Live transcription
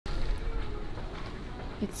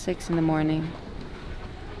It's 6 in the morning.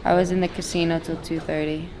 I was in the casino till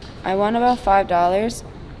 2:30. I won about $5,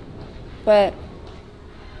 but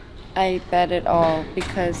I bet it all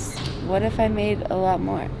because what if I made a lot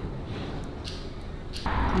more?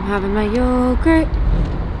 I'm having my yogurt.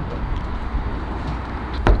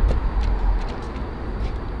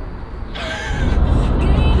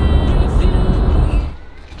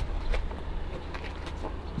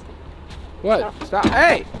 What? Stop.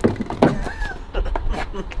 Hey!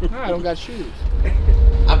 No, I don't got shoes.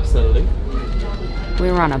 Absolutely.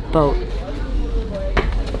 We were on a boat.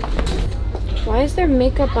 Why is there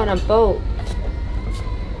makeup on a boat?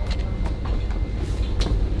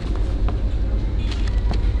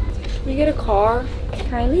 Can we get a car?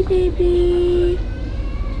 Kylie, baby.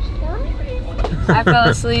 I fell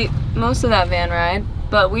asleep most of that van ride,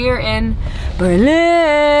 but we are in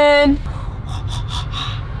Berlin.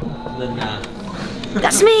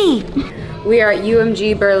 That's me! We are at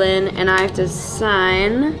UMG Berlin and I have to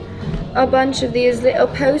sign a bunch of these little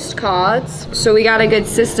postcards. So we got a good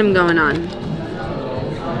system going on.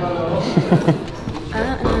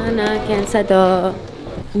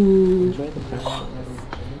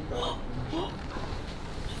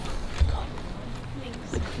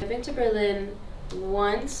 I've been to Berlin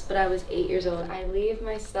once, but I was 8 years old. I leave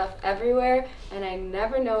my stuff everywhere and I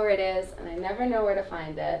never know where it is and I never know where to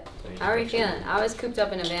find it. How are you feeling? I was cooped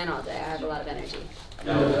up in a van all day. I have a lot of energy.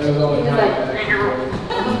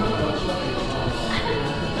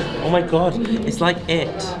 Oh my god, it's like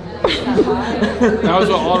it. That was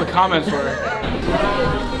what all the comments were.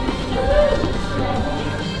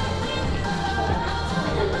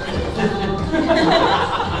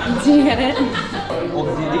 Do you get it?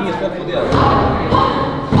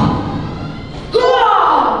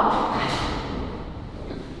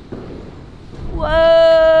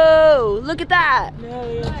 Whoa! Look at that!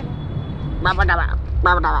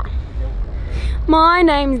 My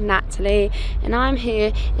name's Natalie and I'm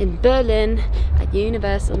here in Berlin at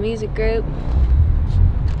Universal Music Group.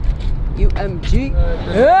 UMG.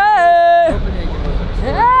 Hey!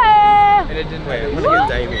 Hey! And it didn't wait. I'm gonna get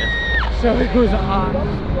Damien. So it was on.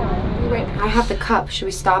 Wait, I have the cup. Should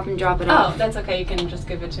we stop and drop it off? Oh, that's okay. You can just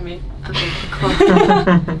give it to me. Okay, cool.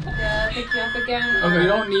 Yeah, pick you up again. Okay, you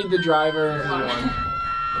don't need the driver.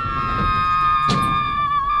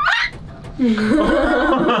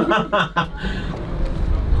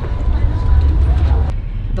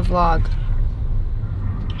 The vlog.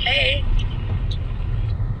 Hey.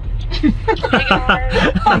 She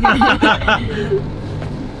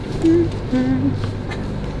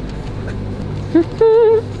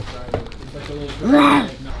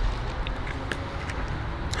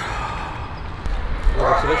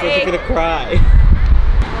looks like she's gonna cry.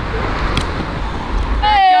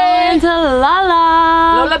 Going to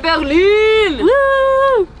Lolla Berlin!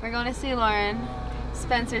 Woo! We're going to see Lauren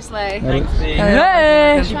Spencer Slay. Hey!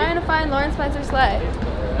 I'm trying to find Lauren Spencer Slay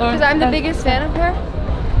because I'm the biggest fan of her.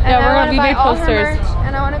 And Yeah, we're I gonna wanna be buy big all her posters. merch,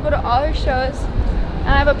 and I want to go to all her shows. And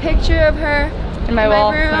I have a picture of her In my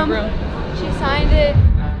wall, my room. room. She signed it.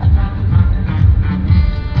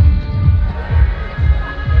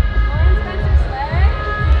 Lauren Spencer Slay.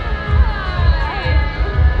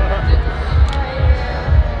 How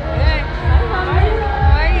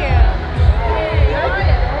are you?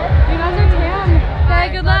 You guys are tan. Hey,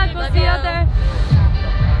 good luck. We'll see you out there.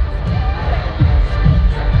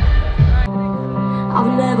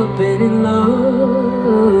 I've never been in love.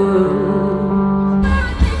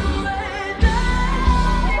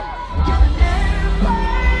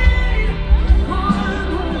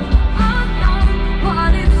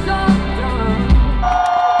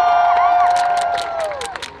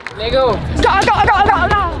 Go.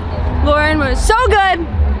 Lauren was so good.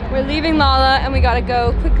 We're leaving Lolla and we gotta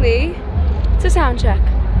go quickly to sound check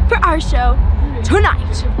for our show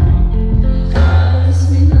tonight.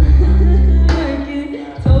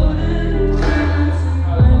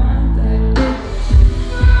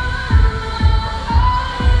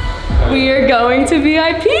 We are going to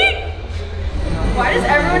VIP. Why does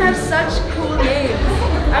everyone have such cool names?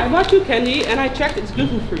 I bought you candy and I checked it's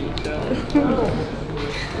gluten free. So.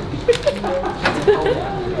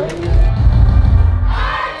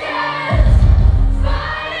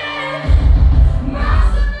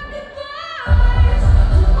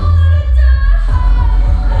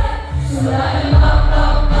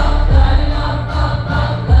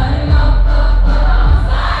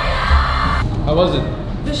 How was it?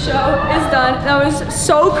 The show is done. That was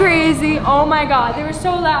so crazy. Oh my god, they were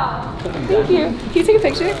so loud. Thank you. Can you take a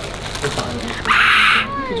picture?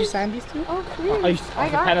 Could you sign these two? Oh, please. I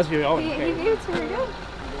got it. He gave it to me. Good.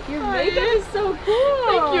 Your makeup is so cool.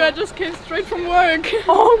 Thank you. I just came straight from work.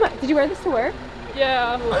 Oh my! Did you wear this to work?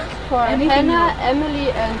 Yeah. For Hannah,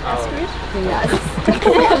 Emily, and Astrid? Yes.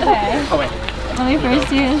 Oh wait. Let me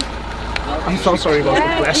first use. I'm so sorry about the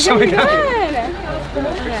flash. Oh my god.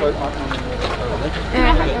 Good.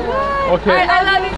 Okay. I love you.